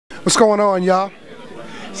What's going on, y'all?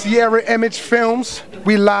 Sierra Image Films.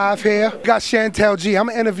 We live here. Got Shantel G. I'm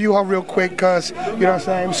gonna interview her real quick because, you know what I'm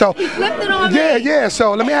saying? So, he flipped it on me. Yeah.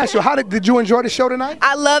 So let me ask you, did you enjoy the show tonight?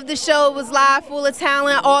 I loved the show. It was live, full of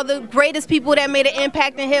talent. All the greatest people that made an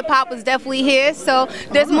impact in hip hop was definitely here. So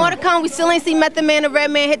there's more to come. We still ain't seen Method Man and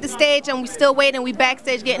Redman hit the stage, and we still waiting. We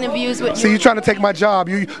backstage getting interviews with you. See, you're trying to take my job.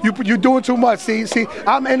 You doing too much. See,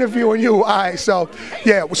 I'm interviewing you. All right. So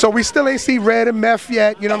yeah. So we still ain't see Red and Meth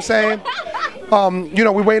yet. You know what I'm saying? You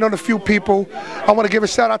know, we waiting on a few people. I want to give a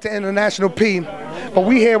shout out to International P. But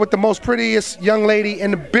we here with the most prettiest young lady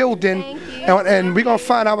in the building, and we're gonna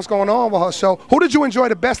find out what's going on with her. So, who did you enjoy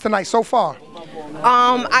the best tonight so far?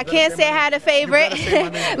 I can't say I had a favorite.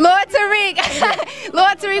 Lord Tariq.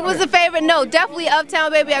 Lord Tariq was a favorite. No, definitely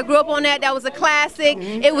Uptown Baby. I grew up on that. That was a classic.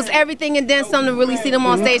 It was everything and then some to really see them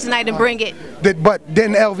on stage tonight and bring it. But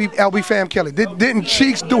didn't LB Fam kill it? Didn't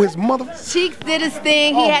Cheeks do his mother? Cheeks did his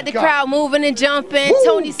thing. He had the crowd moving and jumping. Woo.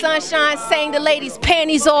 Tony Sunshine sang the ladies'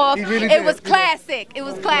 panties off. It was classic. It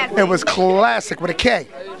was classic. It was classic with a K.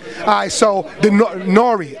 All right, so the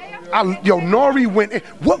Nori. Nori went in.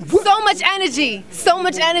 What? So much energy. So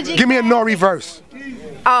much energy. Give me a Nori verse.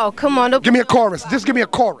 Oh, come on. Give me a chorus. Just give me a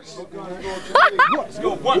chorus.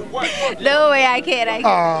 No way, I can't.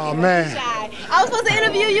 Oh, man. I was supposed to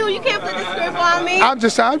interview you. You can't put the script on me. I'm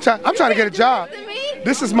trying to get a job.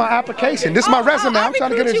 This is my application. This is my resume. I'm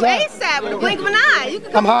trying to get a job. I'll recruit you ASAP with a blink of an eye. You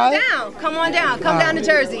can come on down. Come on down. Come down to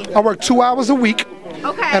Jersey. I work 2 hours a week.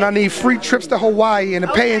 Okay. And I need free trips to Hawaii and a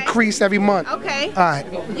pay increase every month. Okay. All right.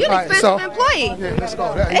 You're an expensive employee. Yeah, let's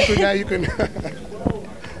go. Now you can.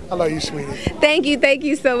 I love you, sweetie. Thank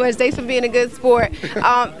you so much. Thanks for being a good sport.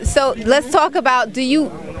 So let's talk about,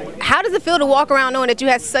 how does it feel to walk around knowing that you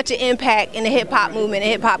had such an impact in the hip hop movement,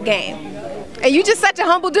 and hip hop game? And you just such a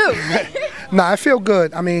humble dude. Nah, I feel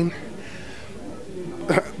good. I mean,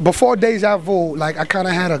 before Deja Vu, like I kind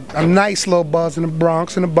of had a nice little buzz in the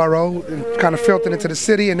Bronx, in the borough, and kind of filtered into the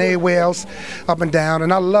city and everywhere else, up and down,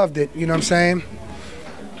 and I loved it. You know what I'm saying?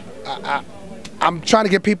 I'm trying to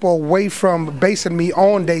get people away from basing me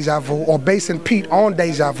on Deja Vu or basing Pete on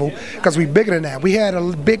Deja Vu, because we bigger than that. We had a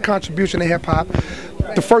big contribution to hip hop.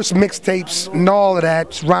 The first mixtapes and all of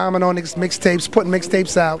that, rhyming on these mixtapes, putting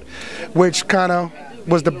mixtapes out, which kind of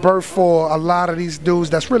was the birth for a lot of these dudes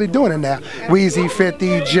that's really doing it now. Weezy,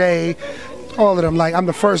 50, Jay, all of them. Like, I'm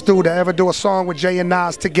the first dude to ever do a song with Jay and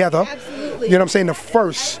Nas together. Absolutely. You know what I'm saying? The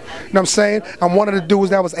first. You know what I'm saying? I'm one of the dudes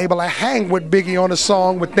that was able to hang with Biggie on a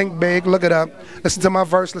song with Think Big. Look it up. Listen to my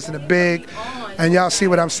verse, listen to Big. And y'all see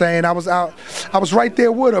what I'm saying? I was right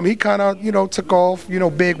there with him. He kind of, took off,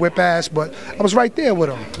 Big whip ass, but I was right there with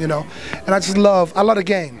him, And I love the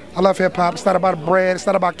game. I love hip hop. It's not about bread. It's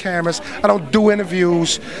not about cameras. I don't do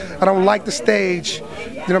interviews. I don't like the stage.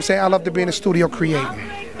 You know what I'm saying? I love to be in the studio creating.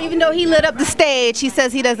 Even though he lit up the stage, he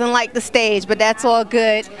says he doesn't like the stage, but that's all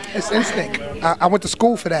good. It's instinct. I went to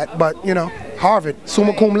school for that, but, Harvard,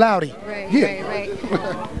 summa cum laude. Right.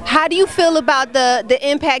 How do you feel about the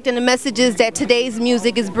impact and the messages that today's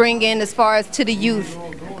music is bringing as far as to the youth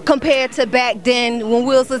compared to back then when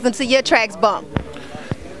we was listening to your tracks bump?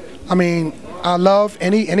 I mean, I love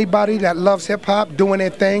anybody that loves hip-hop doing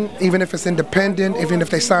their thing, even if it's independent, even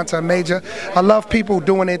if they sign to a major. I love people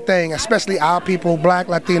doing their thing, especially our people, Black,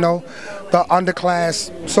 Latino, the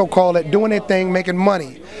underclass, so-called, doing their thing, making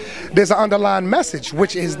money. There's an underlying message,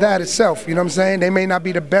 which is that itself, you know what I'm saying? They may not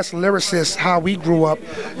be the best lyricists how we grew up.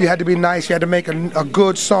 You had to be nice, you had to make a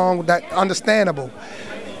good song that understandable.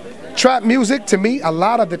 Trap music, to me, a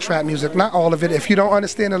lot of the trap music, not all of it, if you don't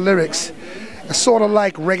understand the lyrics, it's sort of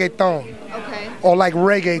like reggaeton. Okay. Or like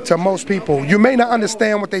reggae to most people. You may not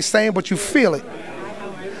understand what they're saying, but you feel it.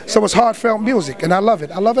 So it's heartfelt music, and I love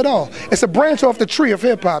it. I love it all. It's a branch off the tree of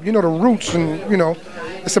hip-hop. The roots, and,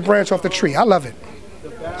 it's a branch off the tree. I love it.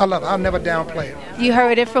 I love it. I'll never downplay it. You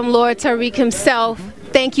heard it from Lord Tariq himself.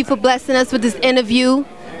 Thank you for blessing us with this interview.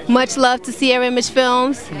 Much love to Sierra Image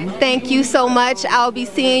Films. Thank you so much. I'll be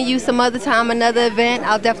seeing you some other time, another event.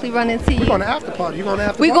 I'll definitely run into you. We're going to after party. You going to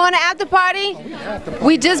after party? We going to after party? Oh, after party.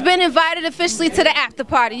 We just been invited officially to the after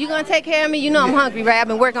party. You going to take care of me? You know I'm hungry, right? I've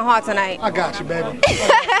been working hard tonight. I got you, baby.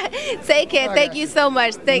 Take care. Thank you so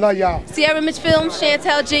much. Love y'all. Sierra Image Films,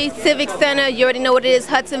 Shantel G, Civic Center. You already know what it is.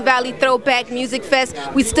 Hudson Valley Throwback Music Fest.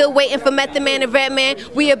 We still waiting for Method Man and Redman.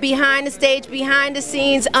 We are behind the stage, behind the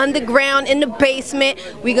scenes, underground, in the basement.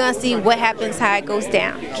 We're going to see what happens, how it goes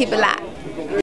down. Keep it live.